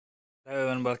Hello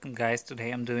and welcome guys.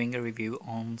 Today I'm doing a review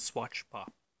on Swatch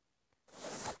Pop.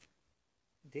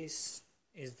 This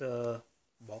is the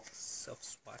box of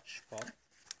Swatch Pop.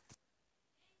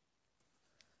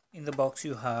 In the box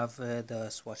you have the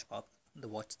Swatch Pop, the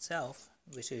watch itself,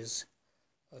 which is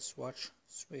a Swatch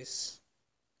Swiss,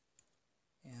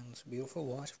 and it's a beautiful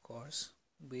watch of course,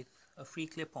 with a free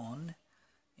clip-on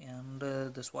and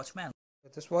the Swatch man.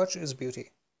 But this watch is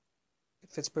beauty.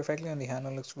 It fits perfectly on the hand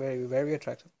and looks very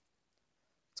attractive.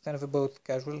 It's kind of a both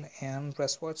casual and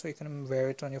dress watch, so you can wear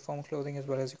it on your formal clothing as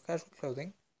well as your casual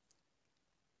clothing.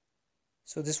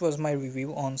 So this was my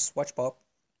review on Swatch Pop.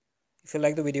 If you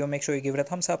like the video, make sure you give it a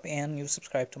thumbs up and you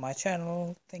subscribe to my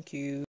channel. Thank you.